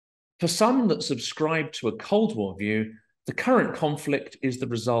For some that subscribe to a Cold War view, the current conflict is the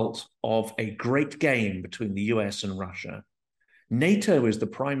result of a great game between the US and Russia. NATO is the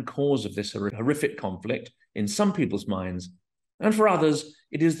prime cause of this horrific conflict in some people's minds, and for others,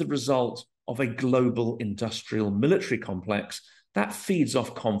 it is the result of a global industrial military complex that feeds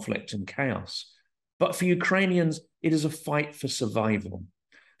off conflict and chaos. But for Ukrainians, it is a fight for survival.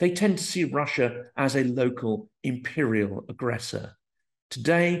 They tend to see Russia as a local imperial aggressor.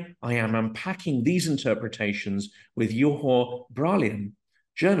 Today, I am unpacking these interpretations with Yehor Brailian,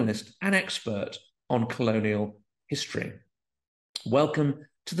 journalist and expert on colonial history. Welcome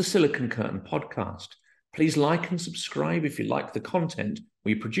to the Silicon Curtain podcast. Please like and subscribe if you like the content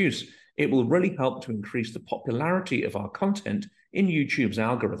we produce. It will really help to increase the popularity of our content in YouTube's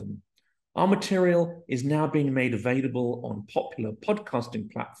algorithm. Our material is now being made available on popular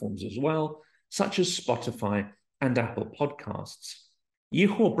podcasting platforms as well, such as Spotify and Apple Podcasts.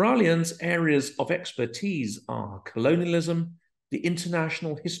 Yehor Brailian's areas of expertise are colonialism, the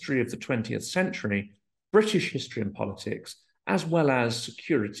international history of the 20th century, British history and politics, as well as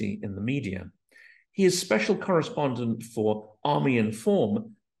security in the media. He is special correspondent for Army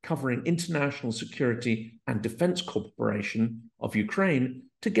Inform, covering international security and defense cooperation of Ukraine,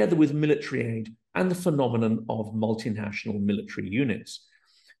 together with military aid and the phenomenon of multinational military units.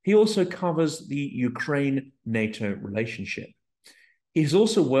 He also covers the Ukraine-NATO relationship. He has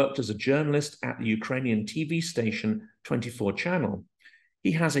also worked as a journalist at the Ukrainian TV station 24 Channel.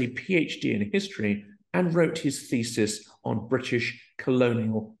 He has a PhD in history and wrote his thesis on British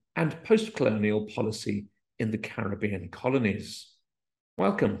colonial and post-colonial policy in the Caribbean colonies.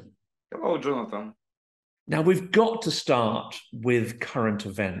 Welcome. Hello, Jonathan. Now, we've got to start with current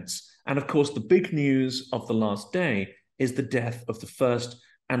events. And of course, the big news of the last day is the death of the first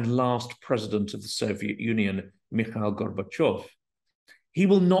and last president of the Soviet Union, Mikhail Gorbachev. He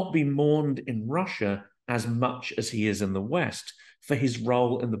will not be mourned in Russia as much as he is in the West for his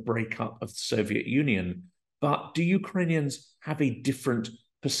role in the breakup of the Soviet Union. But do Ukrainians have a different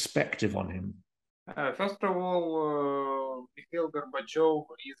perspective on him? First of all, Mikhail Gorbachev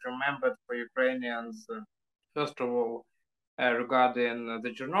is remembered for Ukrainians, first of all, regarding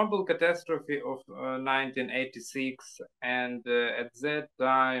the Chernobyl catastrophe of 1986. And at that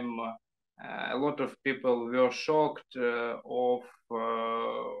time, a lot of people were shocked of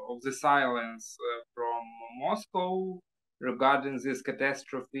the silence from Moscow regarding this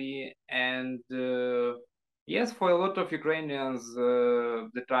catastrophe. And yes, for a lot of Ukrainians,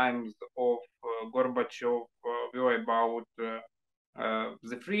 the times of Gorbachev were about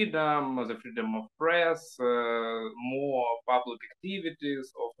the freedom of press, more public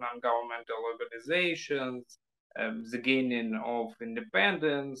activities of non-governmental organizations, the gaining of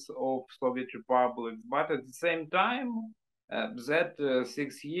independence of Soviet republics. But at the same time, that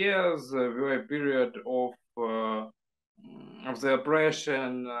 6 years were a period of the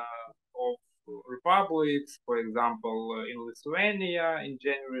oppression of republics, for example, in Lithuania in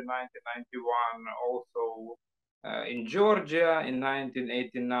January 1991, also in Georgia in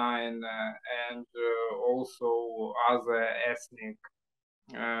 1989, and also other ethnic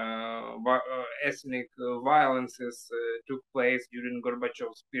violences took place during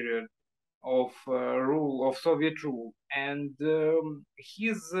Gorbachev's period of rule of Soviet rule, and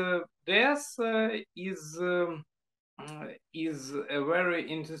his death is a very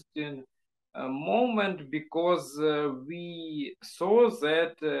interesting moment because we saw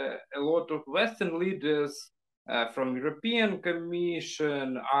that a lot of Western leaders from European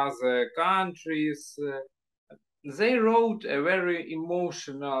Commission, other countries, they wrote a very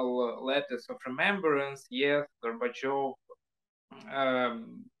emotional letters of remembrance. Yes, Gorbachev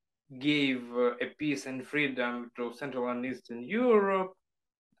gave a peace and freedom to Central and Eastern Europe,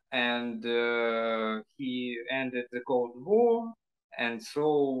 and he ended the Cold War, and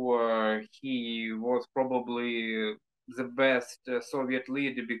so he was probably the best Soviet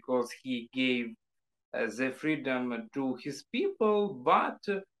leader because he gave the freedom to his people. But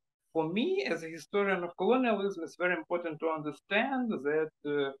for me, as a historian of colonialism, it's very important to understand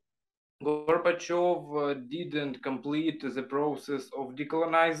that Gorbachev didn't complete the process of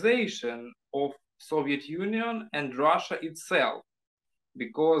decolonization of Soviet Union and Russia itself,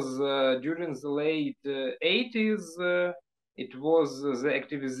 because during the late 80s, it was the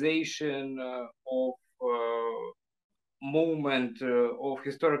activization of movement of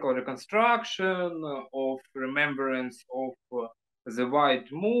historical reconstruction, of remembrance of the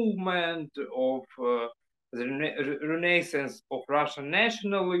white movement, of the renaissance of Russian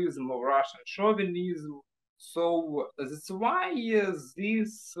nationalism, of Russian chauvinism. So that's why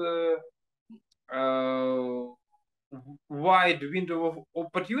this wide window of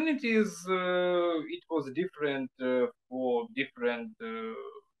opportunities. It was different for different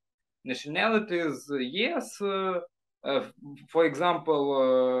nationalities. Yes, for example,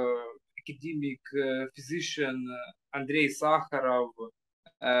 academic physician Andrei Sakharov,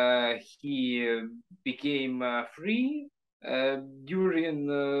 he became free during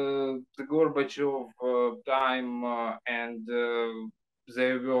the Gorbachev time, and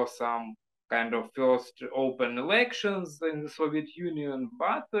there were some kind of first open elections in the Soviet Union.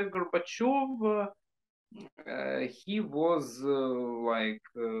 But Gorbachev, he was like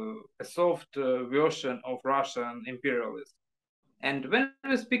a soft version of Russian imperialism. And when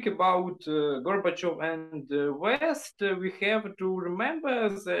we speak about Gorbachev and West, we have to remember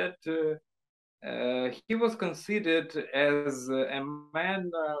that he was considered as a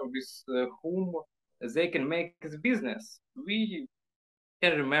man with whom they can make his business. We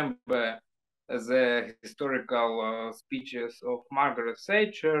can remember the historical speeches of Margaret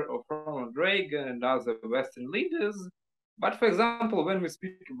Thatcher, of Ronald Reagan, and other Western leaders. But for example, when we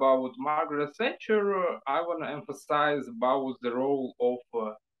speak about Margaret Thatcher, I want to emphasize about the role of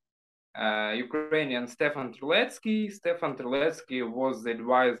Ukrainian Stefan Treletsky. Stefan Treletsky was the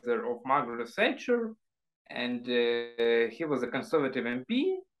advisor of Margaret Thatcher, and he was a conservative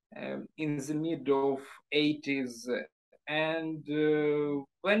MP in the mid of 80s. And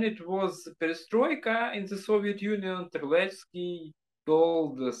when it was perestroika in the Soviet Union, Treletsky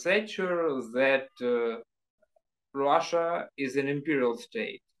told Thatcher that Russia is an imperial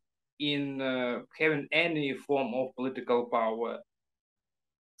state in having any form of political power.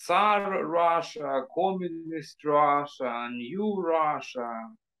 Tsar Russia, Communist Russia, New Russia,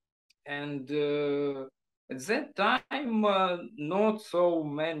 and at that time, not so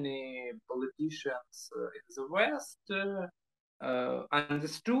many politicians in the West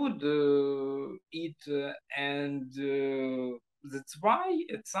understood it, and that's why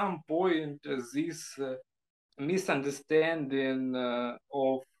at some point this misunderstanding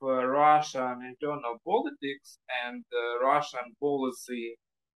of Russian internal politics and Russian policy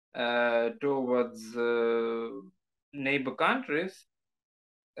towards neighbor countries.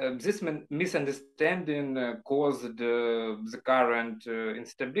 This misunderstanding caused the current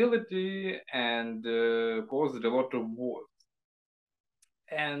instability and caused a lot of wars.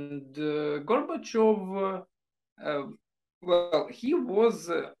 And Gorbachev, well, he was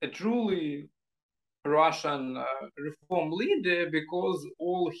a truly Russian reform leader because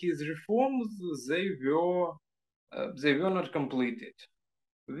all his reforms they were not completed.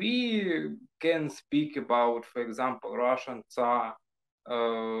 We can speak about, for example, Russian Tsar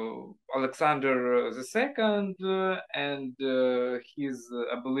Alexander II and his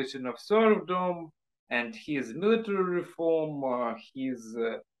abolition of serfdom and his military reform, his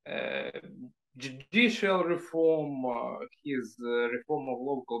judicial reform, his reform of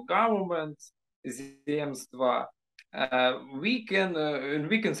local governments, земства. We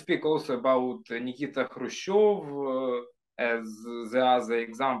can speak also about Nikita Khrushchev as the other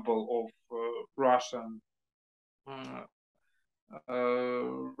example of Russian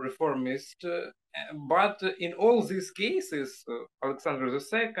reformist. But in all these cases, Alexander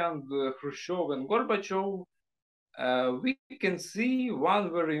II, Khrushchev, and Gorbachev, we can see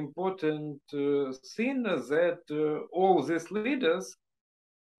one very important thing that all these leaders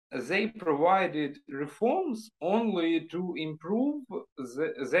they provided reforms only to improve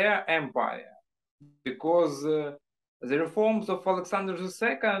their empire, because the reforms of Alexander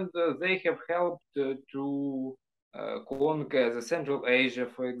II they have helped to conquer the Central Asia,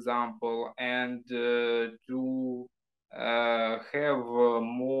 for example, and to have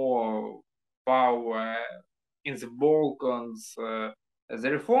more power in the Balkans. The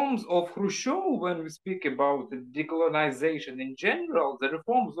reforms of Khrushchev, when we speak about the decolonization in general, the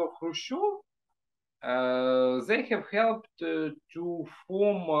reforms of Khrushchev, they have helped to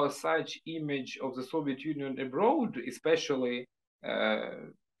form such image of the Soviet Union abroad, especially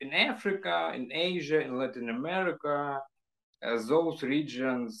in Africa, in Asia, in Latin America, those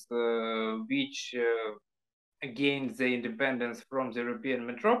regions which gained their independence from the European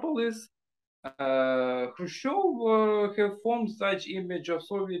metropolis. Khrushchev have formed such image of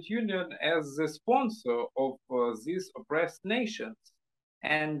Soviet Union as the sponsor of these oppressed nations.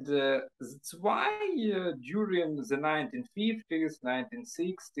 And that's why during the 1950s,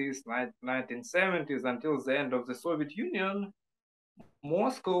 1960s, 1970s, until the end of the Soviet Union,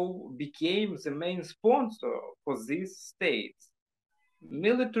 Moscow became the main sponsor for these states.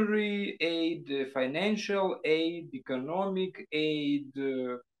 Military aid, financial aid, economic aid,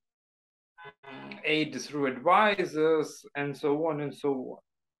 aid through advisors, and so on and so on.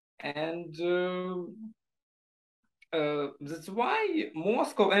 And That's why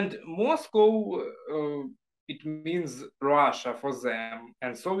Moscow it means Russia for them,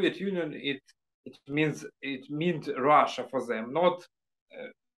 and Soviet Union it meant Russia for them, uh,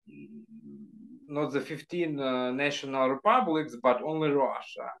 not the 15 national republics, but only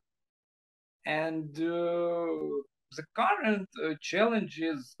Russia. And the current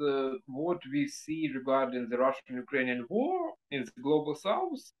challenges, what we see regarding the Russian-Ukrainian war in the global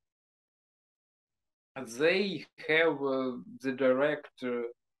south, they have the direct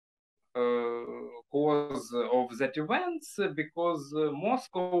cause of that events because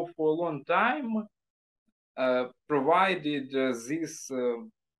Moscow for a long time provided these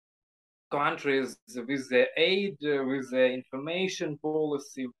countries with their aid, with their information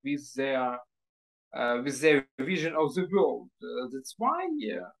policy, with their vision of the world. That's why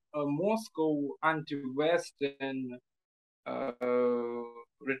Moscow anti-Western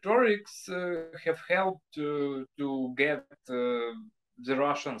rhetorics have helped to get the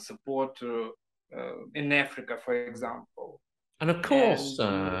Russian support in Africa, for example. And of course,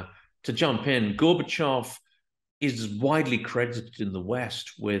 And to jump in, Gorbachev is widely credited in the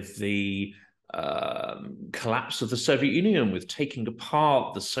West with the collapse of the Soviet Union, with taking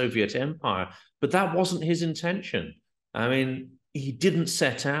apart the Soviet Empire. But that wasn't his intention. I mean, he didn't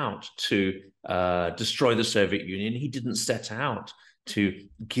set out to destroy the Soviet Union. He didn't set out to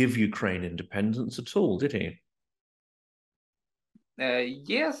give Ukraine independence at all, did he?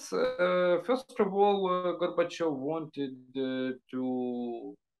 yes, first of all, Gorbachev wanted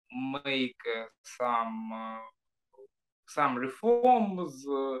to make some reforms,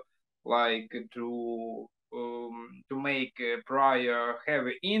 like to make prior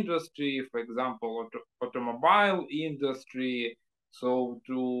heavy industry, for example, automobile industry, so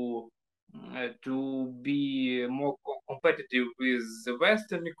to be more competitive with the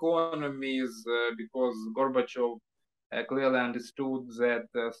Western economies, because Gorbachev clearly understood that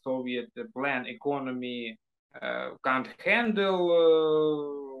the Soviet plan economy can't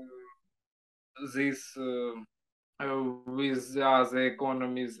handle this with other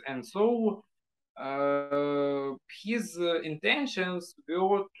economies, and so his intentions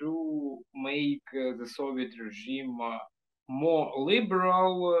were to make the Soviet regime more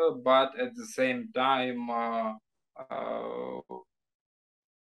liberal, but at the same time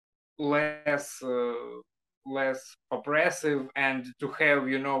less less oppressive, and to have,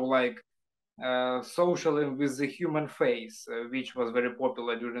 like socialism with the human face, which was very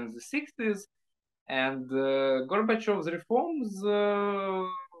popular during the 60s. And Gorbachev's reforms,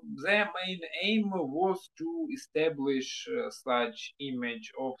 their main aim was to establish such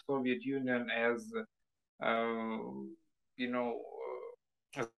image of Soviet Union as, uh, you know,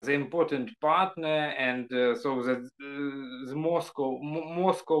 the important partner, and so that the Moscow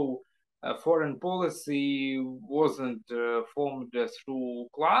foreign policy wasn't formed through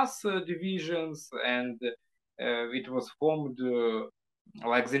class divisions, and it was formed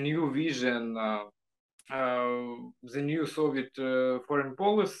like the new vision, the new Soviet foreign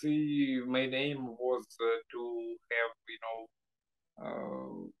policy main aim was to have,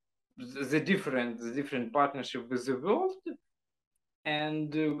 the different partnership with the world.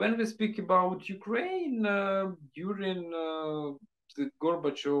 And when we speak about Ukraine, during the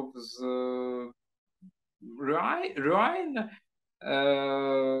Gorbachev's reign,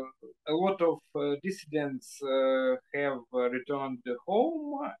 a lot of dissidents have returned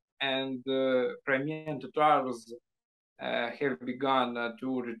home, and Crimean Tatars have begun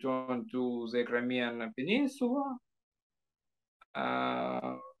to return to the Crimean Peninsula,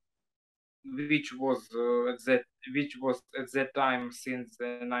 which was at that time, since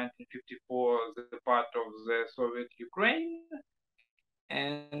 1954, the part of the Soviet Ukraine.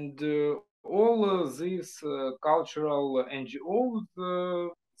 And all these cultural NGOs,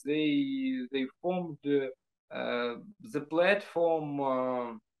 they formed the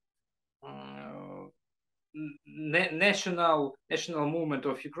platform, national movement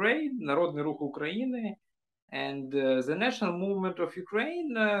of Ukraine, Народный рух України. And the national movement of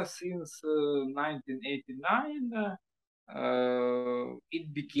Ukraine, since 1989,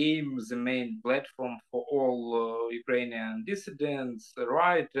 it became the main platform for all Ukrainian dissidents,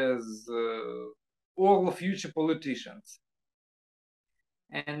 writers, all future politicians.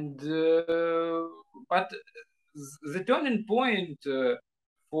 And but the turning point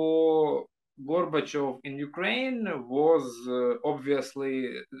for Gorbachev in Ukraine was obviously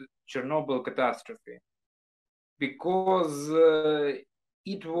Chernobyl catastrophe, because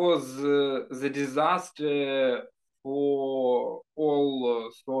it was the disaster for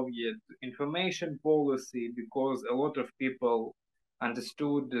all Soviet information policy, because a lot of people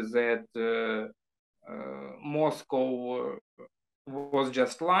understood that Moscow was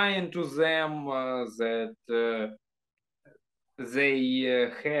just lying to them, that they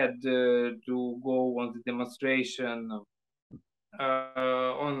had to go on the demonstration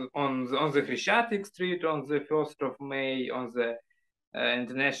on the Hryshchatyk Street on the 1st of May, on the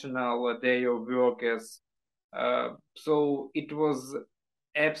International Day of Workers. So it was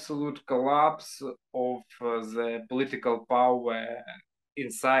absolute collapse of the political power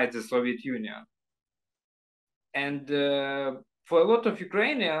inside the Soviet Union. And for a lot of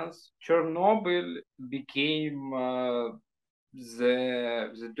Ukrainians, Chernobyl became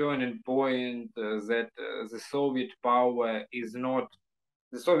the turning point that the Soviet power is not,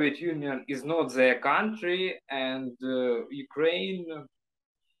 the Soviet Union is not their country, and Ukraine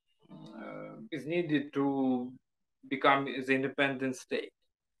is needed to become the independent state.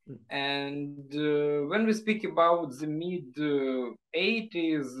 And when we speak about the mid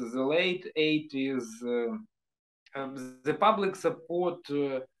 80s, the late 80s, the public support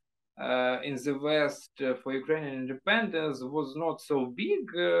in the West for Ukrainian independence was not so big.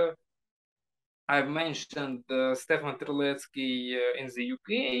 I've mentioned Stefan Terlecki in the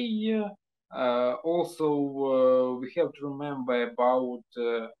UK. Also, we have to remember about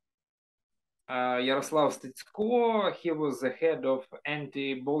Yaroslav Stitsko. He was the head of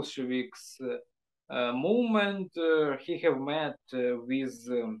anti-Bolsheviks movement. He have met with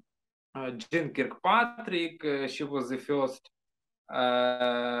Jean Kirkpatrick. She was the first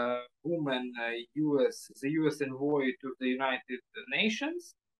woman the US envoy to the United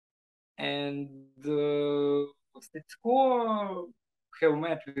Nations. And Stitsko have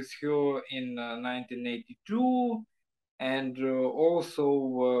met with her in 1982, and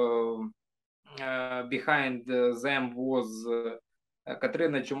also behind them was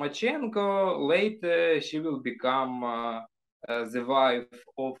Katerina Chumachenko. Later, she will become the wife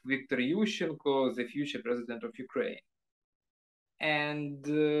of Viktor Yushchenko, the future president of Ukraine. And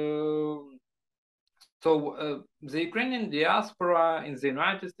so the Ukrainian diaspora in the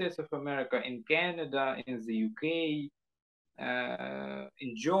United States of America, in Canada, in the UK,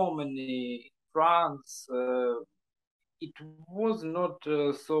 in Germany, in France, it was not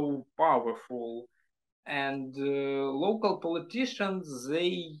so powerful. And local politicians,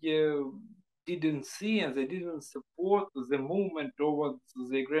 they didn't see and they didn't support the movement towards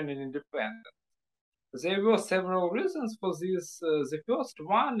the Ukrainian independence. There were several reasons for this. The first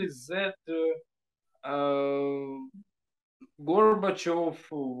one is that Gorbachev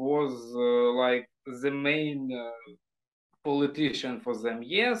was like the main politician for them.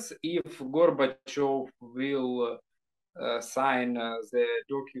 Yes, if Gorbachev will sign the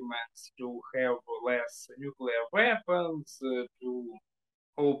documents to have less nuclear weapons, to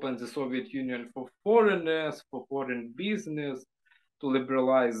open the Soviet Union for foreigners, for foreign business, to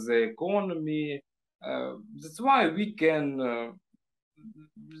liberalize the economy. That's why we can.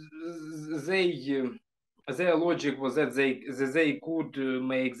 Their logic was that they could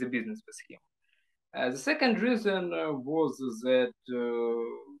make the business with him. The second reason was that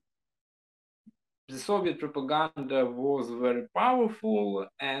the Soviet propaganda was very powerful,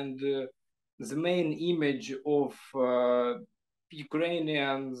 and the main image of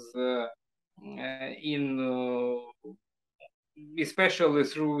Ukrainians in especially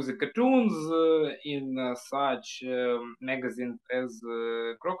through the cartoons in such magazines as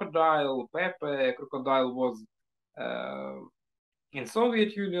Crocodile, Pepe. Crocodile was in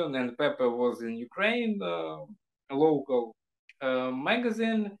Soviet Union and Pepe was in Ukraine, a local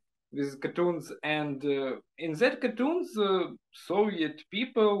magazine with cartoons. And in that cartoons, Soviet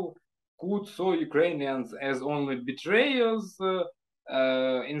people could saw Ukrainians as only betrayers.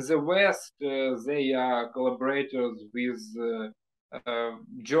 In the West, they are collaborators with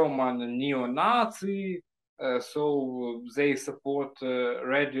German neo-Nazi, so they support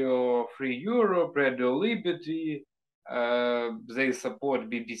Radio Free Europe, Radio Liberty, they support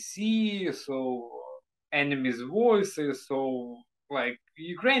BBC, so enemies' voices, so like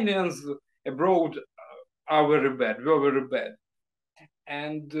Ukrainians abroad are very bad, were very bad.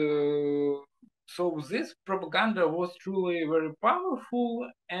 And so this propaganda was truly very powerful,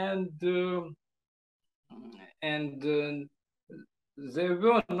 and there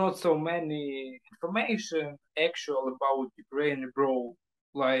were not so many information actual about Ukraine abroad,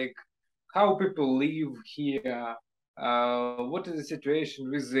 like how people live here, what is the situation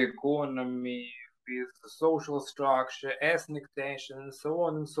with the economy, with the social structure, ethnic tension, and so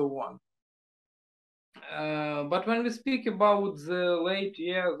on and so on. But when we speak about the late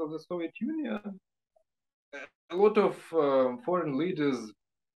years of the Soviet Union, a lot of foreign leaders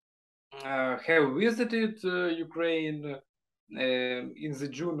have visited Ukraine in the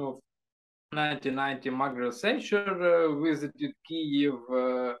June of 1990, Margaret Thatcher visited Kiev.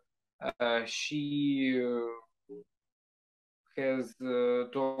 She has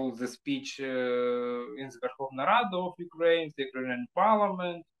told the speech in the Verkhovna Rada of Ukraine, the Ukrainian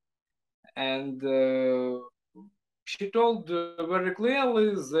parliament, and she told very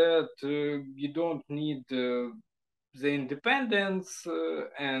clearly that you don't need the independence,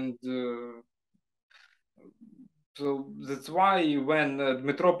 and so that's why when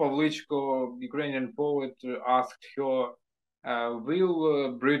Dmitro Pavlichko, Ukrainian poet, asked her,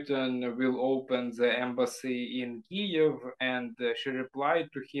 will Britain will open the embassy in Kiev, and she replied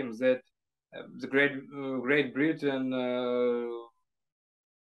to him that the Great Britain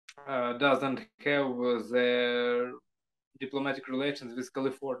doesn't have the diplomatic relations with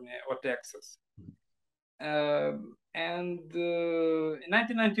California or Texas. And in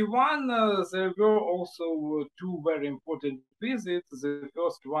 1991, there were also two very important visits. The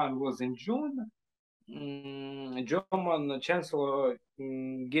first one was in June. German Chancellor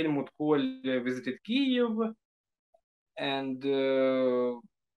Helmut Kohl visited Kiev, and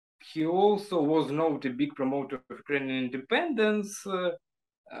he also was not a big promoter of Ukrainian independence.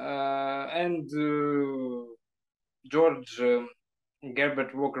 And George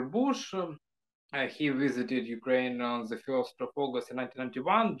Herbert Walker Bush, he visited Ukraine on the 1st of August in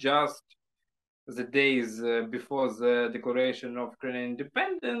 1991, just the days before the declaration of Ukrainian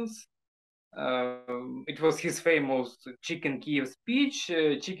independence. It was his famous Chicken Kiev speech.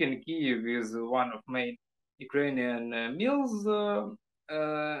 Chicken Kiev is one of main Ukrainian meals,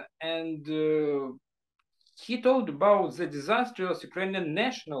 and he told about the disastrous Ukrainian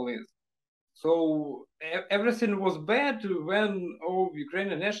nationalism. So everything was bad when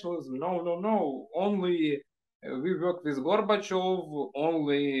Ukrainian nationalism. No. Only we work with Gorbachev.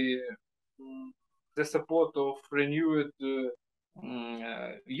 Only the support of renewed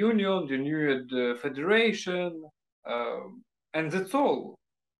union, renewed federation, and that's all.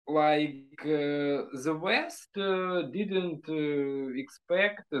 Like the West didn't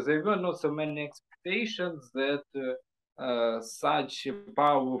expect. There were not so many expectations that such a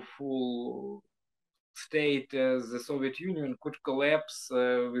powerful state as the Soviet Union could collapse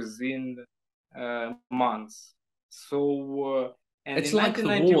within months. So, and It's in like the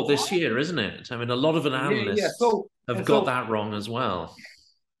war 1991, this year, isn't it? I mean, a lot of yeah. analysts have got that wrong as well.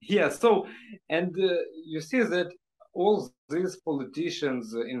 Yeah. So, and you see that all these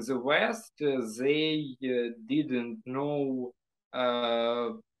politicians in the West, they didn't know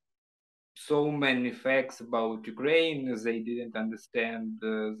so many facts about Ukraine. They didn't understand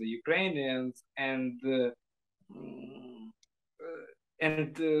the Ukrainians, and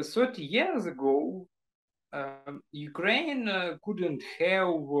 30 years ago, Ukraine couldn't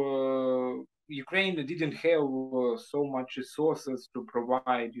have. Ukraine didn't have so much resources to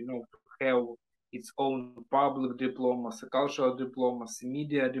provide, to have its own public diplomacy, cultural diplomacy,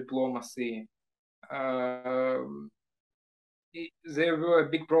 media diplomacy. There were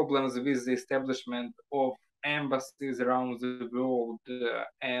big problems with the establishment of embassies around the world,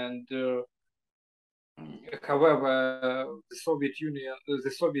 and however, the Soviet Union,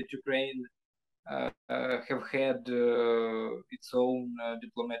 the Soviet Ukraine have had its own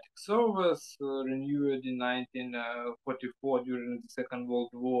diplomatic service renewed in 1944 during the Second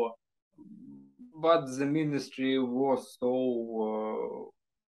World War, but the ministry was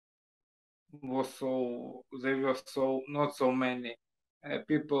there were not so many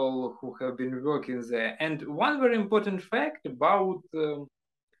people who have been working there. And one very important fact about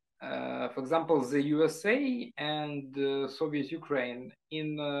for example, the USA and Soviet Ukraine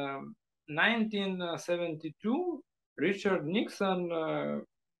in 1972, Richard Nixon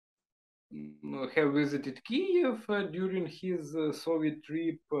have visited Kiev during his Soviet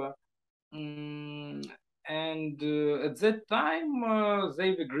trip, and at that time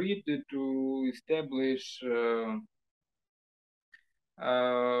they've agreed to establish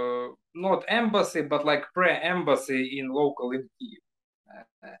not embassy but like pre-embassy in local in Kiev.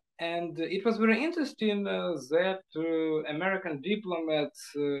 And it was very interesting that American diplomats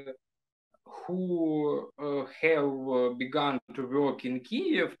who have begun to work in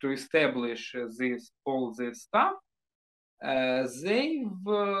Kiev to establish all this stuff, they've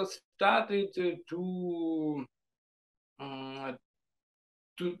started to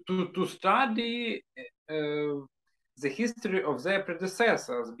study the history of their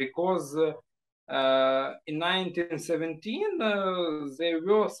predecessors, because in 1917 there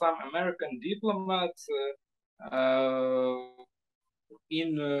were some American diplomats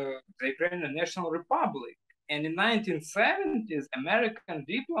in the Ukrainian National Republic, and in 1970s American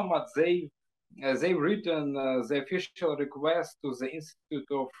diplomats, they they've written the official request to the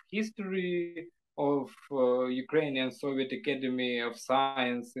Institute of History of Ukrainian Soviet Academy of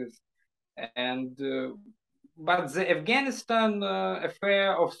Sciences, and but the Afghanistan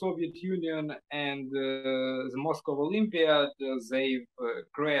affair of Soviet Union and the Moscow Olympiad, they've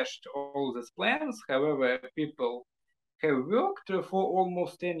crashed all these plans. However, people have worked for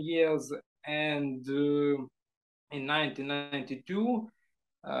almost 10 years, and in 1992,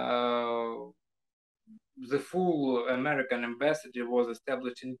 the full American embassy was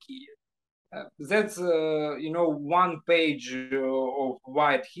established in Kiev. That's one page of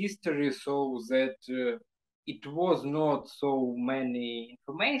white history, so that it was not so many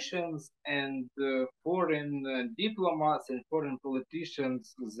informations, and foreign diplomats and foreign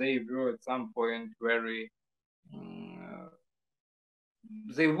politicians, they were at some point very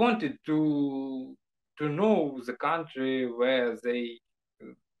they wanted to know the country where they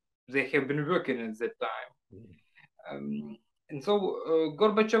have been working at that time. And so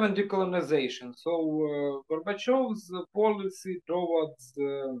Gorbachev and decolonization. So Gorbachev's policy towards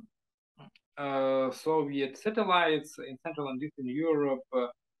Soviet satellites in Central and Eastern Europe,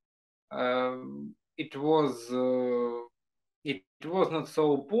 it was not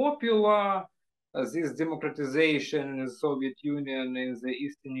so popular. This democratization in the Soviet Union in the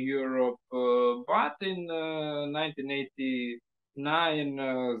Eastern Europe, but in 1989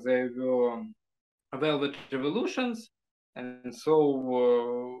 there were velvet revolutions, and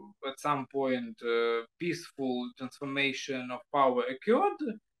so at some point peaceful transformation of power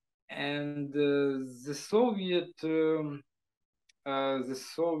occurred, and the Soviet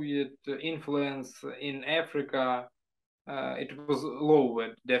influence in Africa, it was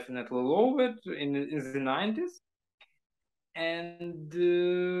lowered, definitely lowered in the 90s, and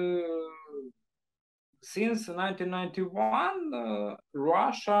since 1991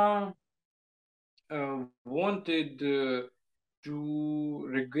 Russia wanted to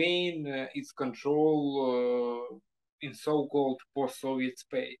regain its control in so-called post-Soviet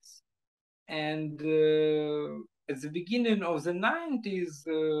space. And at the beginning of the 90s,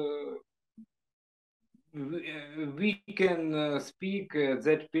 we can speak at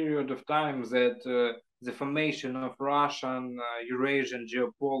that period of time that the formation of Russian Eurasian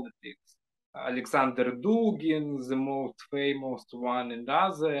geopolitics, Alexander Dugin, the most famous one, and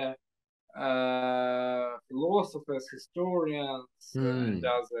other philosophers, historians, and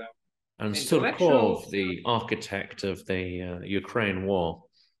other and intellectuals. Surkov, the architect of the Ukraine war.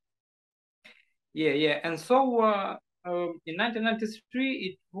 Yeah. And so in 1993,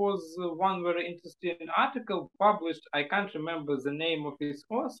 it was one very interesting article published. I can't remember the name of its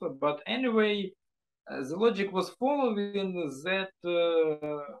author, but anyway, the logic was following that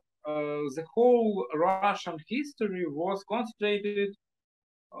the whole Russian history was concentrated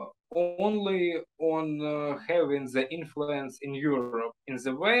only on having the influence in Europe. In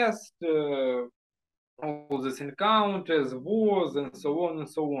the West, all these encounters, wars, and so on and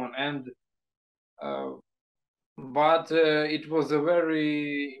so on. And but it was a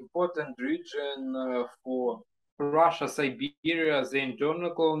very important region for Russia, Siberia, the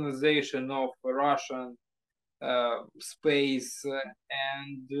internal colonization of Russian space.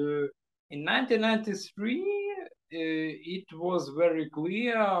 And in 1993, it was very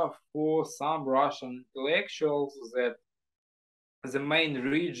clear for some Russian intellectuals that the main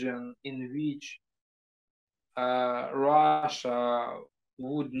region in which Russia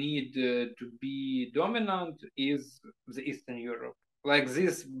would need to be dominant is the Eastern Europe, like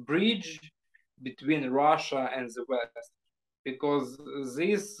this bridge between Russia and the West, because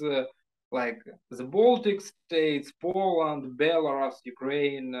this, like the Baltic states, Poland, Belarus,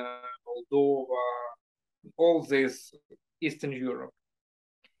 Ukraine, Moldova, all this Eastern Europe.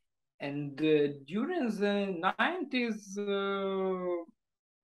 And during the 90s,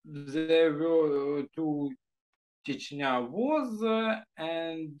 there were two Chechnya wars,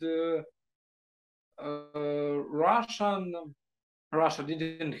 and Russia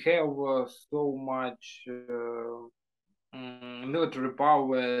didn't have so much military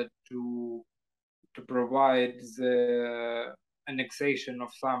power to provide the annexation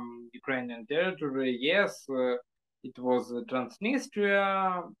of some Ukrainian territory. Yes, it was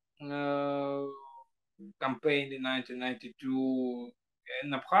Transnistria campaign in 1992,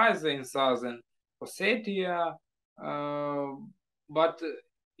 in Abkhazia, in southern Ossetia, but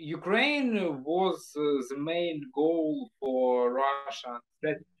Ukraine was the main goal for Russian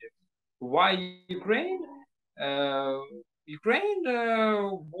strategy. Why Ukraine? Ukraine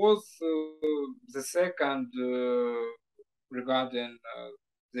was the second regarding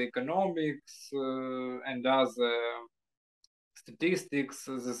the economics and other statistics,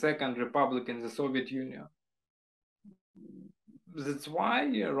 the Second Republic in the Soviet Union. That's why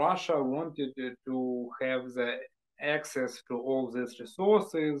Russia wanted to have the access to all these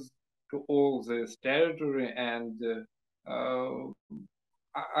resources, to all this territory, and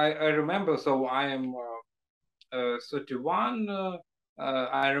I remember. So I am 31.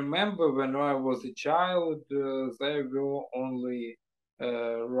 I remember when I was a child, there were only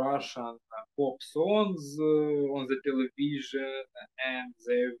Russian pop songs on the television, and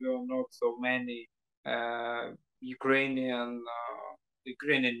there were not so many Ukrainian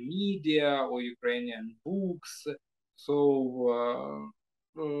media or Ukrainian books. So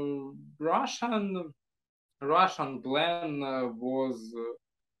Russian plan was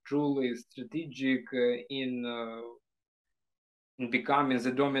truly strategic in becoming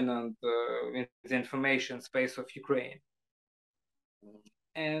the dominant in the information space of Ukraine.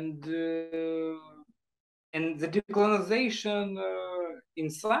 And the decolonization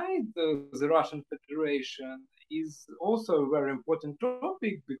inside the Russian Federation is also a very important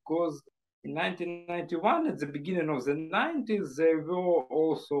topic, because in 1991, at the beginning of the 90s, there were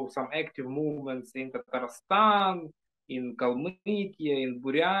also some active movements in Tatarstan, in Kalmykia, in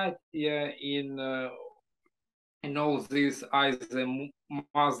Buryatia, in all these either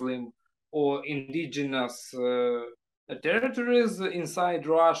Muslim or indigenous territories inside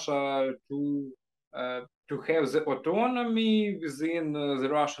Russia to have the autonomy within the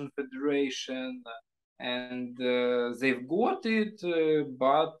Russian Federation, and they've got it,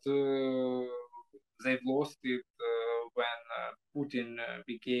 but they've lost it when Putin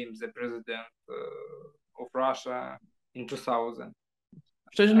became the president of Russia in 2000.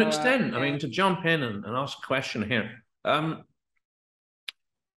 So to an extent, I mean, to jump in and ask a question here,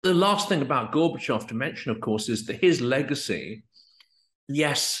 the last thing about Gorbachev to mention, of course, is that his legacy,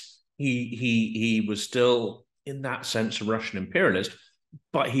 yes, he was still, in that sense, a Russian imperialist,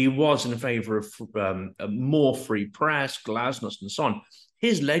 but he was in favor of a more free press, glasnost, and so on.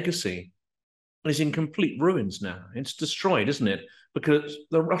 His legacy is in complete ruins now. It's destroyed, isn't it? Because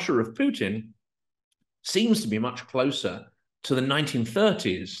the Russia of Putin seems to be much closer to the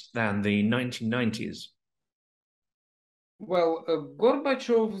 1930s than the 1990s. Well,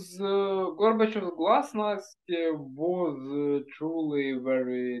 Gorbachev's glasnost was truly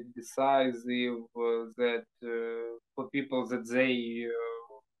very decisive. That for people that they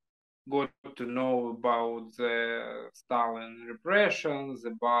got to know about the Stalin repressions,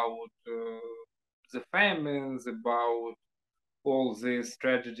 about the famines, about all these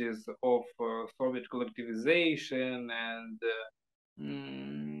tragedies of Soviet collectivization,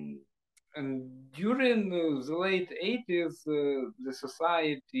 and during the late 80s, the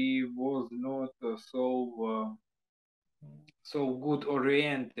society was not so good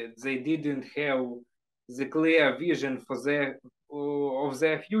oriented. They didn't have the clear vision for of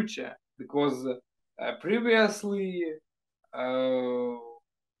their future, because previously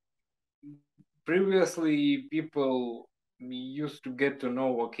people used to get to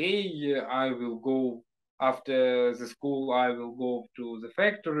know, okay, I will go after the school, I will go to the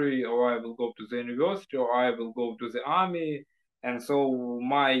factory, or I will go to the university, or I will go to the army, and so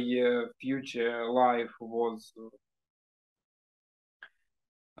my future life was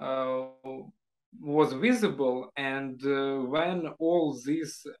visible. And when all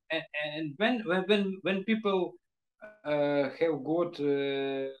this, and when people have got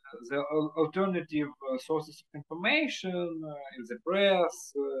the alternative sources of information in the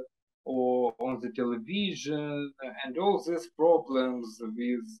press or on the television, and all these problems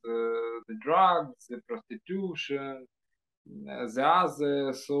with the drugs, the prostitution, the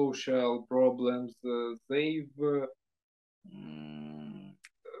other social problems, they've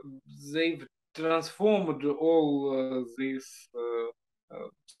transformed all this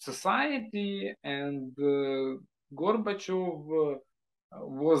society, and Gorbachev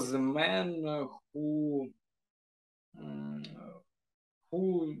was a man who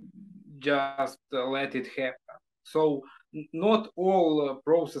just let it happen. So not all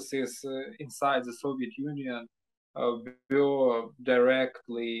processes inside the Soviet Union were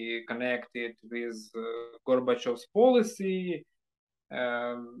directly connected with Gorbachev's policy,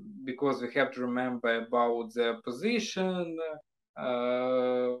 because we have to remember about the opposition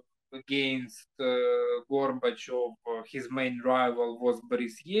against Gorbachev. His main rival was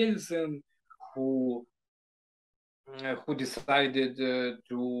Boris Yeltsin, who decided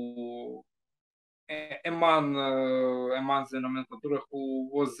to among the nomenclature, who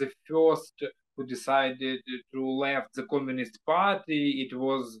was the first who decided to left the Communist Party. It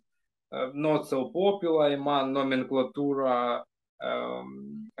was not so popular among nomenclatura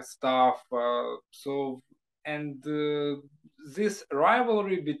staff. And this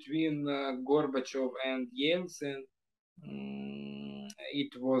rivalry between Gorbachev and Yeltsin,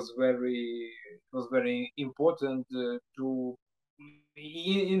 it was very important to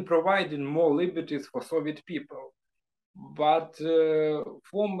in providing more liberties for Soviet people. But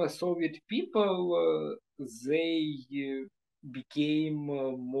former Soviet people, they became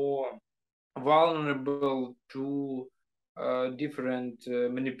more vulnerable to different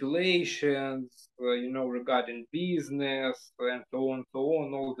manipulations, regarding business and so on,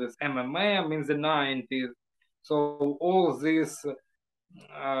 all this MMM in the 90s. So all this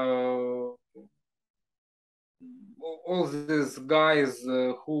all these guys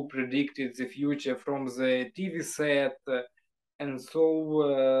who predicted the future from the TV set, and so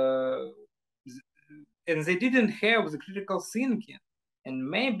and they didn't have the critical thinking, and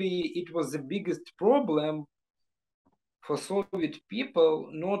maybe it was the biggest problem for Soviet people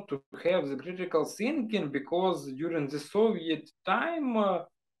not to have the critical thinking, because during the Soviet time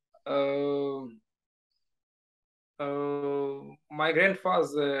my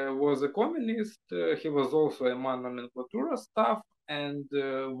grandfather was a communist. He was also a man nomenclatura staff, and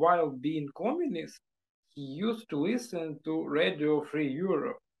while being communist, he used to listen to Radio Free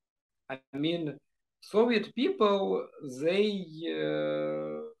Europe. I mean, Soviet people, they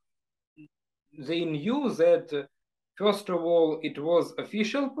knew that first of all it was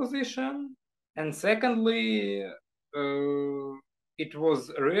official position, and secondly it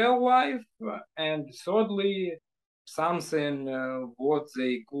was real life, and thirdly something what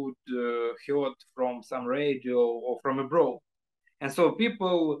they could heard from some radio or from abroad. And so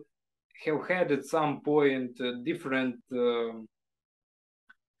people have had at some point different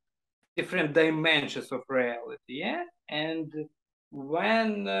dimensions of reality, yeah. And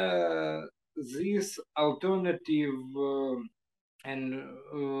when these alternative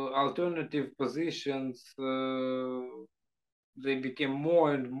alternative positions they became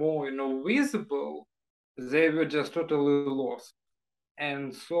more and more visible, they were just totally lost.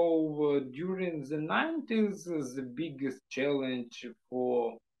 And so during the 90s, the biggest challenge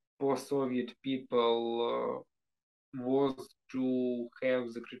for post-Soviet people was to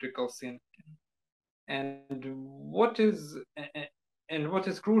have the critical thinking. And what is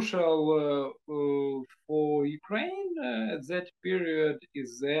crucial for Ukraine at that period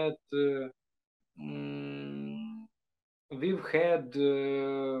is that we've had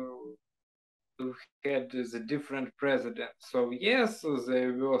the different presidents. So yes,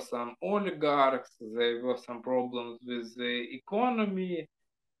 there were some oligarchs, there were some problems with the economy,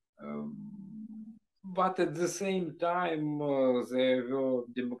 but at the same time there were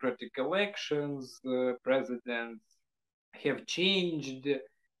democratic elections, presidents have changed,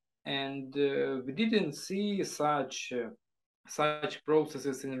 and we didn't see such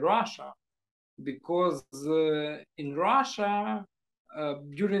processes in Russia, because in Russia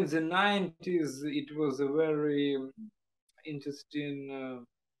during the 90s it was a very interesting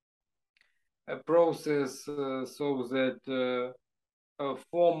process, so that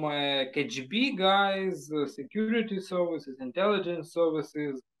former KGB guys, security services, intelligence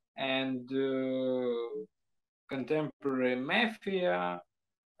services, and contemporary mafia,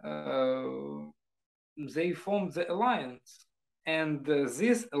 they formed the alliance. And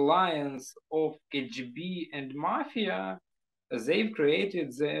this alliance of KGB and mafia, they've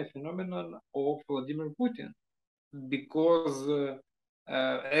created the phenomenon of Vladimir Putin, because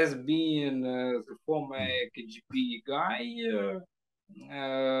as being the former KGB guy,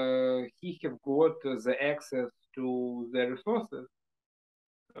 he have got the access to the resources.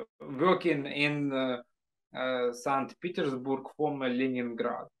 Working in St. Petersburg, former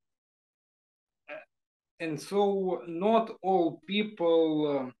Leningrad. And so not all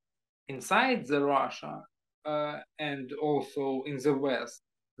people inside the Russia and also in the West,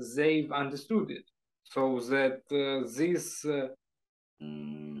 they've understood it. So that this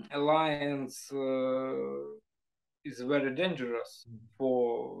alliance is very dangerous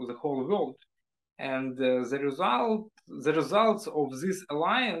for the whole world. And the results of this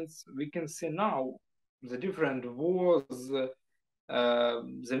alliance we can see now. The different wars,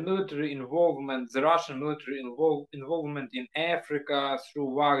 the military involvement, the Russian military involvement in Africa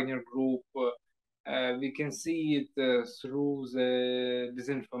through Wagner Group. We can see it through the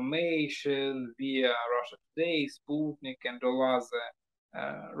disinformation via Russia Today, Sputnik, and all other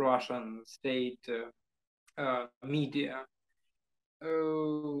Russian state media.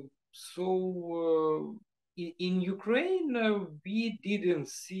 So in Ukraine, we didn't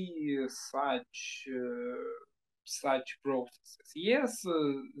see such processes. Yes,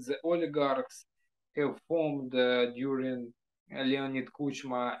 the oligarchs have formed during Leonid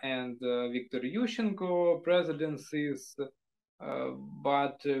Kuchma and Viktor Yushchenko presidencies,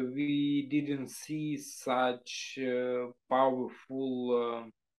 but we didn't see such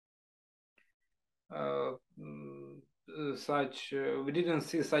powerful we didn't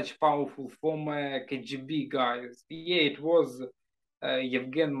see such powerful former KGB guys. Yeah, it was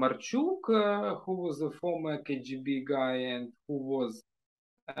Yevgen Marchuk, who was a former KGB guy and who was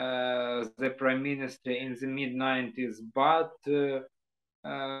the prime minister in the mid 90s, but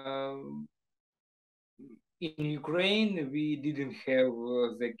in Ukraine we didn't have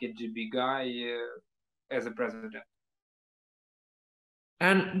the KGB guy as a president.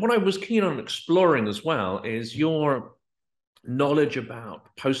 And what I was keen on exploring as well is your knowledge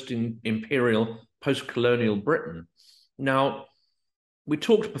about post-imperial, post-colonial Britain. Now, we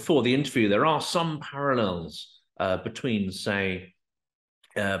talked before the interview, there are some parallels between, say,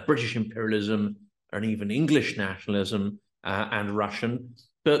 British imperialism and even English nationalism and Russian.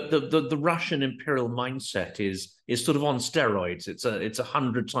 But the Russian imperial mindset is sort of on steroids. It's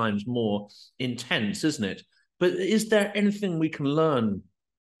 100 times more intense, isn't it? But is there anything we can learn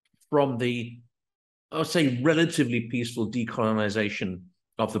from the, I would say, relatively peaceful decolonization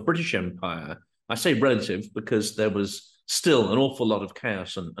of the British Empire? I say relative because there was still an awful lot of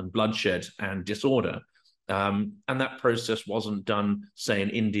chaos and bloodshed and disorder. And that process wasn't done, say, in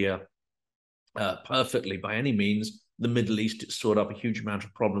India perfectly by any means. The Middle East, it stored up a huge amount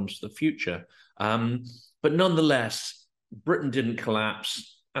of problems for the future. But nonetheless, Britain didn't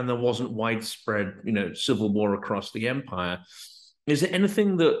collapse and there wasn't widespread, civil war across the empire. Is there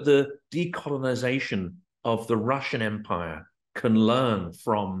anything that the decolonization of the Russian Empire can learn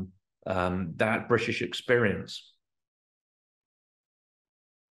from that British experience?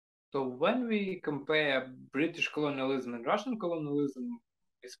 So when we compare British colonialism and Russian colonialism,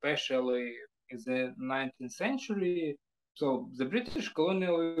 especially in the 19th century, so the British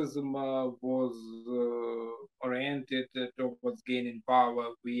colonialism was oriented towards gaining power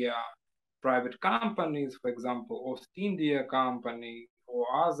via private companies, for example, East India Company or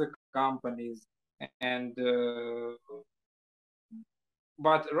other companies, and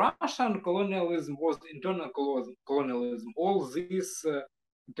but Russian colonialism was internal colonialism. All these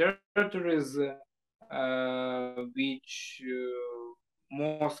territories which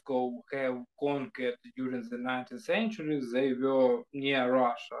Moscow have conquered during the 19th century, they were near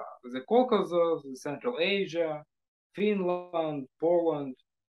Russia. The Caucasus, Central Asia, Finland, Poland,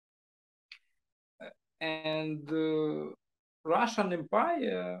 and Russian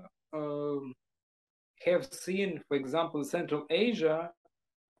Empire have seen, for example, Central Asia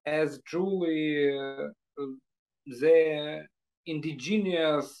as truly the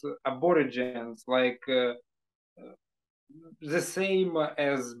indigenous aborigines, like the same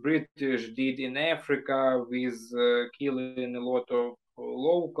as British did in Africa, with killing a lot of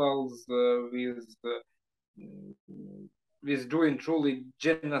locals, with doing truly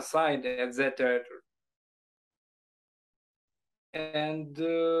genocide at that territory. And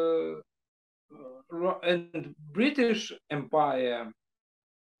British Empire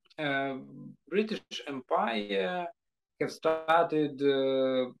have started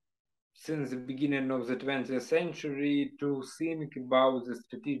since the beginning of the 20th century to think about the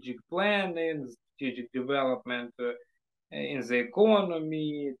strategic planning, strategic development in the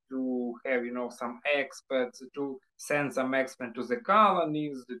economy, to have some experts, to send some experts to the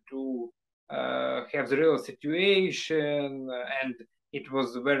colonies, to have the real situation. And it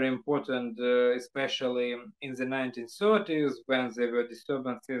was very important, especially in the 1930s, when there were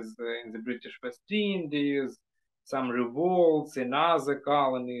disturbances in the British West Indies, some revolts in other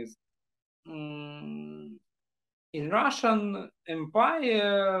colonies. In Russian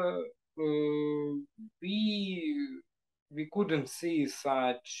Empire, we couldn't see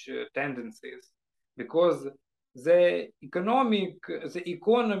such tendencies, because the economy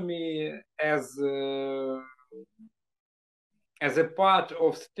as a part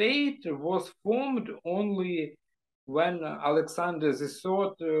of state was formed only when Alexander the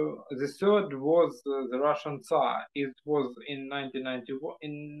Third was the Russian Tsar. It was in 1881,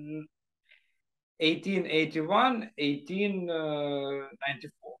 in 1881,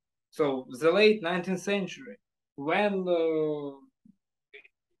 1894. So the late 19th century, when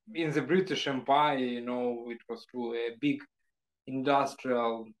in the British Empire, it was truly a big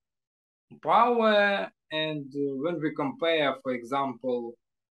industrial power. And when we compare, for example,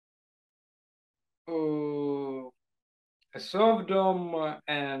 serfdom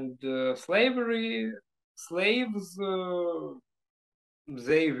and slavery, slaves,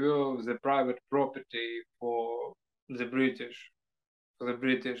 they were the private property for the British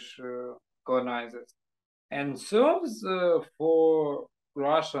colonizers. And serfs, for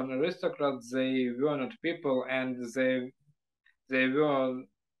Russian aristocrats, they were not people, and they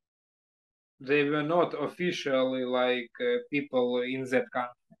were not officially like people in that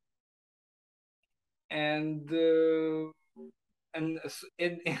country, and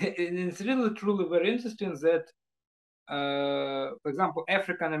it's really truly very interesting that for example,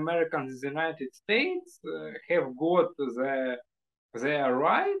 African Americans in the United States have got their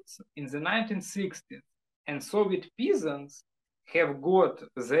rights in the 1960s, and Soviet peasants have got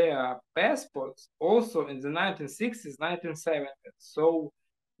their passports also in the 1960s, 1970s. So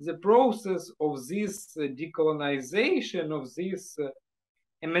the process of this decolonization, of this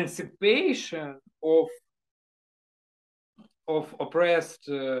emancipation of oppressed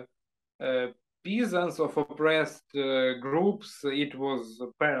peasants, of oppressed groups, it was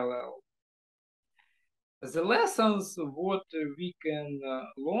parallel. The lessons what we can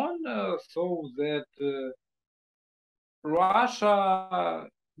learn so that Russia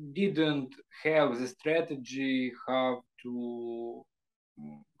didn't have the strategy how to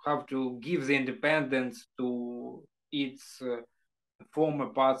give the independence to its former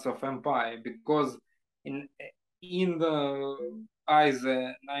parts of empire, because in either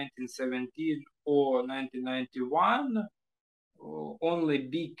 1917 or 1991 only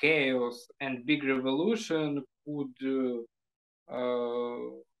big chaos and big revolution could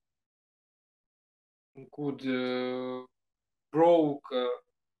broke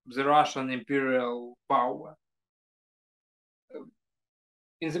the Russian imperial power.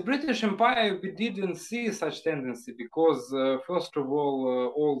 In the British Empire, we didn't see such tendency because, first of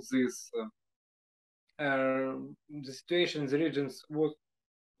all this the situation in the regions was.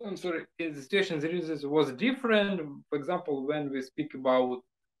 I'm sorry, the situation in the regions was different. For example, when we speak about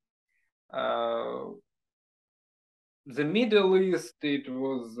the Middle East, it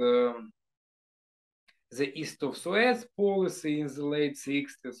was the East of Suez policy in the late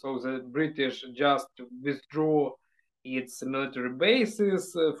 60s. So the British just withdraw its military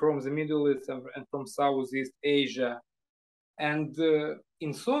bases from the Middle East and from Southeast Asia. And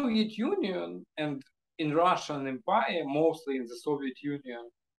in Soviet Union and in Russian Empire, mostly in the Soviet Union,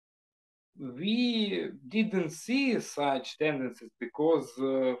 we didn't see such tendencies because,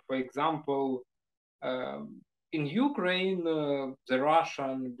 for example, in Ukraine, the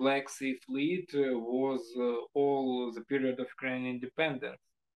Russian Black Sea Fleet was all the period of Ukrainian independence.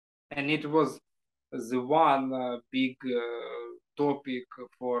 And it was the one big topic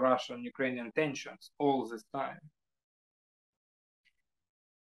for Russian-Ukrainian tensions all this time.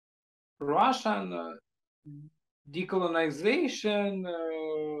 Russian decolonization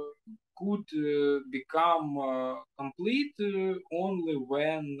could become complete only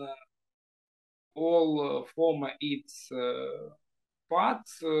when all former its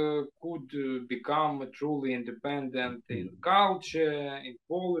parts could become truly independent in culture, in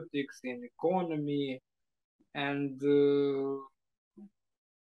politics, in economy, and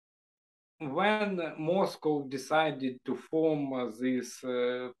when Moscow decided to form this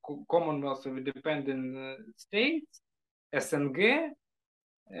Commonwealth of Independent States, SNG,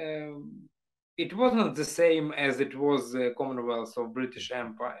 it wasn't the same as it was the Commonwealth of British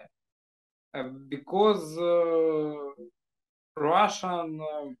Empire. Because Russian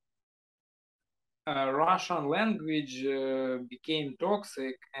language became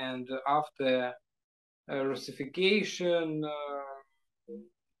toxic, and after Russification,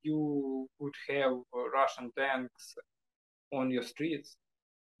 you could have Russian tanks on your streets,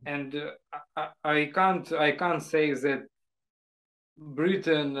 and I can't say that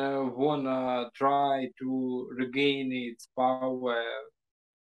Britain wanna try to regain its power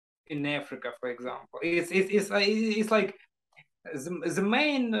in Africa, for example. It's like the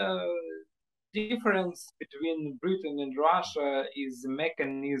main difference between Britain and Russia is the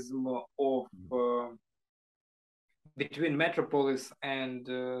mechanism of between metropolis and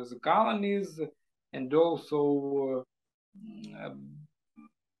the colonies, and also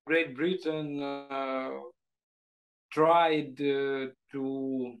Great Britain tried to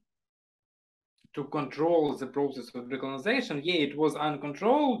control the process of decolonization. Yeah, it was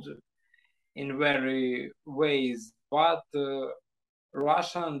uncontrolled in very ways, but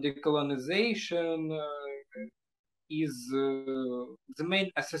Russian decolonization is the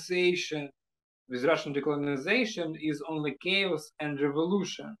main association with Russian decolonization is only chaos and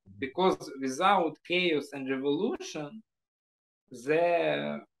revolution, because without chaos and revolution,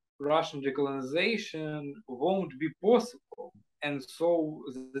 the Russian decolonization won't be possible. And so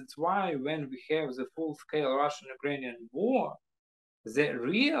that's why when we have the full-scale Russian-Ukrainian war, the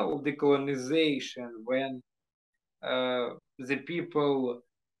real decolonization, when the people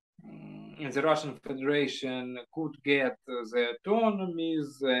in the Russian Federation could get the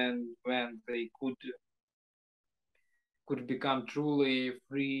autonomies, and when they could could become truly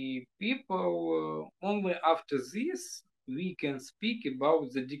free people, only after this we can speak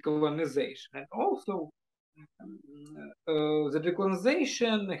about the decolonization. And also, the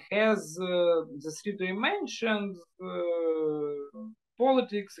decolonization has the three dimensions: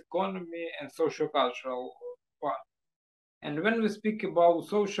 politics, economy, and social-cultural part. And when we speak about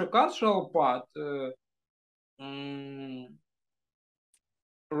social-cultural part,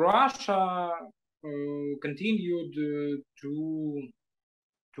 Russia continued to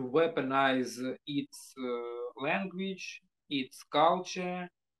weaponize its language, its culture,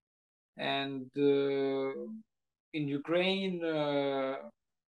 and in Ukraine,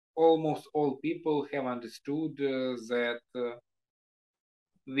 almost all people have understood that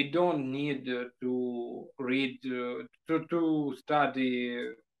we don't need to read to study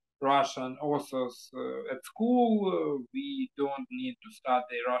Russian authors at school. We don't need to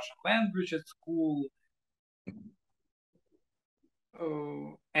study Russian language at school.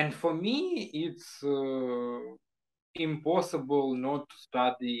 And for me, it's impossible not to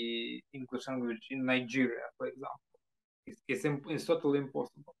study English language in Nigeria, for example. It's totally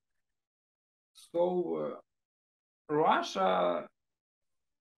impossible. So Russia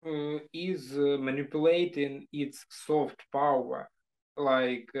is manipulating its soft power.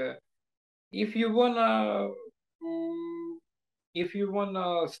 Like if you wanna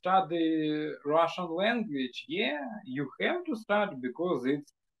study Russian language, yeah, you have to study because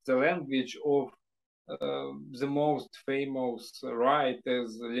it's the language of the most famous writers,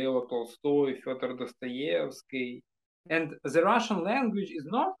 Leo Tolstoy, Fyodor Dostoevsky. And the Russian language is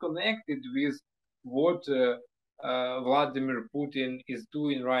not connected with what Vladimir Putin is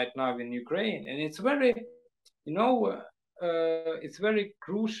doing right now in Ukraine. And it's very, it's very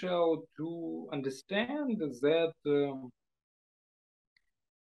crucial to understand that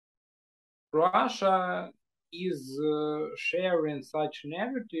Russia is sharing such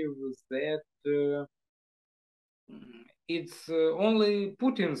narratives that it's only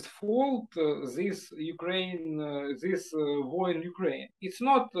Putin's fault this war in Ukraine. It's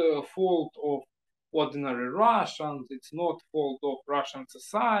not fault of ordinary Russians. It's not fault of Russian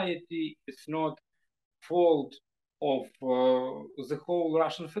society. It's not fault of the whole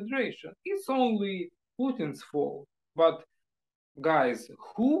Russian Federation. It's only Putin's fault. But guys,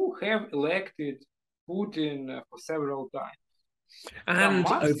 who have elected Putin for several times? And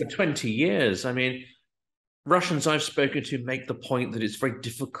over 20 years. I mean, Russians I've spoken to make the point that it's very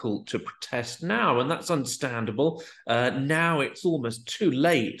difficult to protest now, and that's understandable. Now it's almost too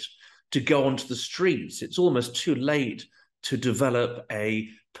late to go onto the streets. It's almost too late to develop a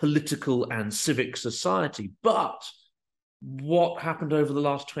political and civic society. But what happened over the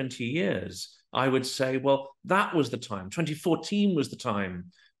last 20 years? I would say, well, that was the time. 2014 was the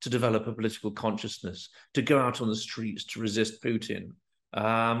time to develop a political consciousness, to go out on the streets to resist Putin.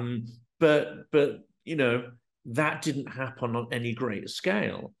 But you know, that didn't happen on any great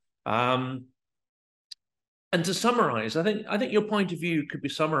scale. And to summarize, I think your point of view could be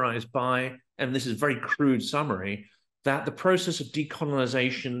summarized by, and this is a very crude summary, that the process of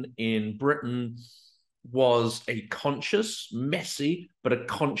decolonization in Britain was a conscious, messy, but a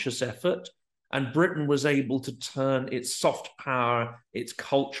conscious effort. And Britain was able to turn its soft power, its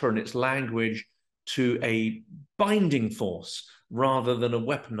culture, and its language to a binding force rather than a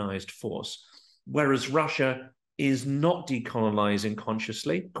weaponized force. Whereas Russia is not decolonizing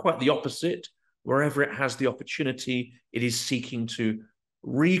consciously, quite the opposite. Wherever it has the opportunity, it is seeking to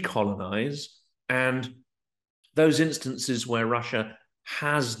recolonize. And those instances where Russia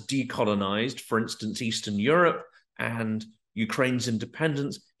has decolonized, for instance, Eastern Europe and Ukraine's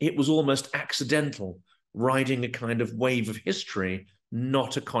independence, it was almost accidental, riding a kind of wave of history,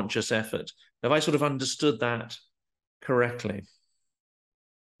 not a conscious effort. Have I sort of understood that correctly?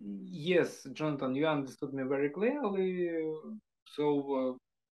 Yes, Jonathan, you understood me very clearly. So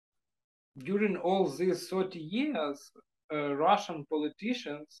during all these 30 years, Russian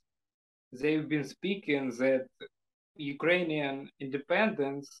politicians, they've been speaking that Ukrainian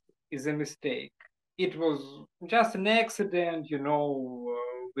independence is a mistake. It was just an accident,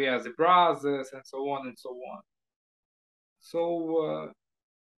 we are the brothers, and so on and so on. So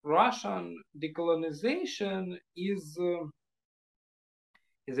Russian decolonization is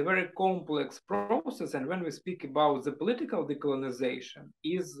a very complex process, and when we speak about the political decolonization,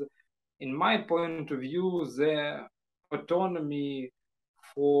 is, in my point of view, the autonomy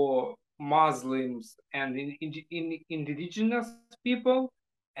for Muslims and in indigenous people,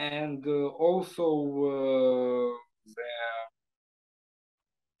 and also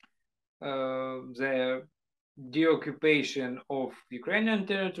the the occupation of Ukrainian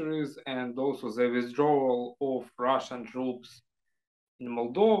territories and also the withdrawal of Russian troops in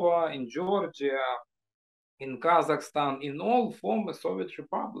Moldova, in Georgia, in Kazakhstan, in all former Soviet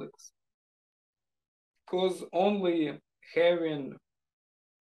republics. Because only having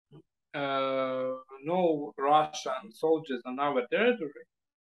no Russian soldiers on our territory,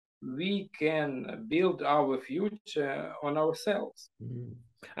 we can build our future on ourselves.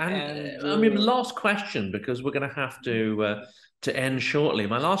 And And I mean, last question, because we're going to have to end shortly.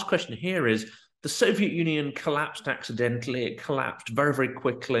 My last question here is: the Soviet Union collapsed accidentally. It collapsed very, very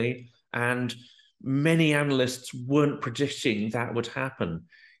quickly, and many analysts weren't predicting that would happen.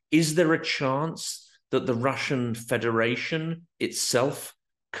 Is there a chance that the Russian Federation itself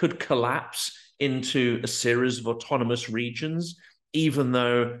could collapse into a series of autonomous regions, even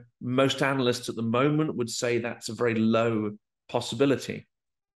though most analysts at the moment would say that's a very low possibility?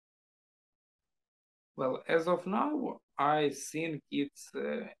 well, as of now, I think it's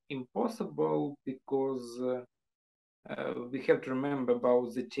impossible because we have to remember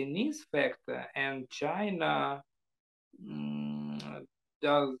about the Chinese factor, and China mm,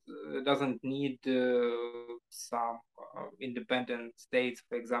 doesn't need some independent states,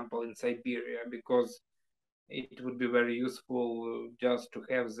 for example, in Siberia, because it would be very useful just to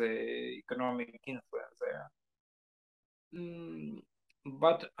have the economic influence there.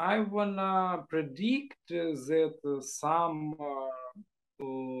 But I wanna predict that some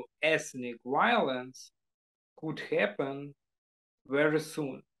ethnic violence could happen very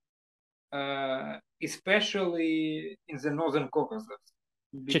soon, especially in the Northern Caucasus,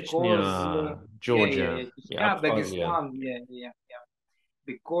 because Chechnya, yeah, Georgia, yeah, Chechnya, Abkhazia. Dagestan, yeah,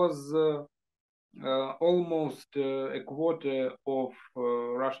 because almost a quarter of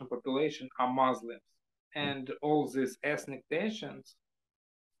Russian population are Muslims, and all these ethnic tensions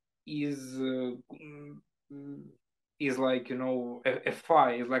is is like a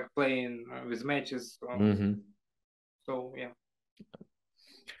fight, is like playing with matches. Mm-hmm. So yeah.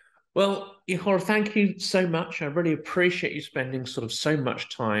 Well, Yehor, thank you so much. I really appreciate you spending sort of so much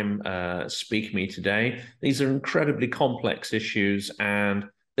time speaking to me today. These are incredibly complex issues, and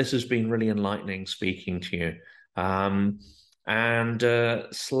this has been really enlightening speaking to you. And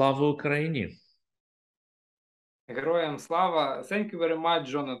Slava Ukraini. Героям слава. Thank you very much,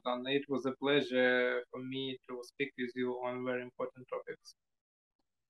 Jonathan. It was a pleasure for me to speak with you on very important topics.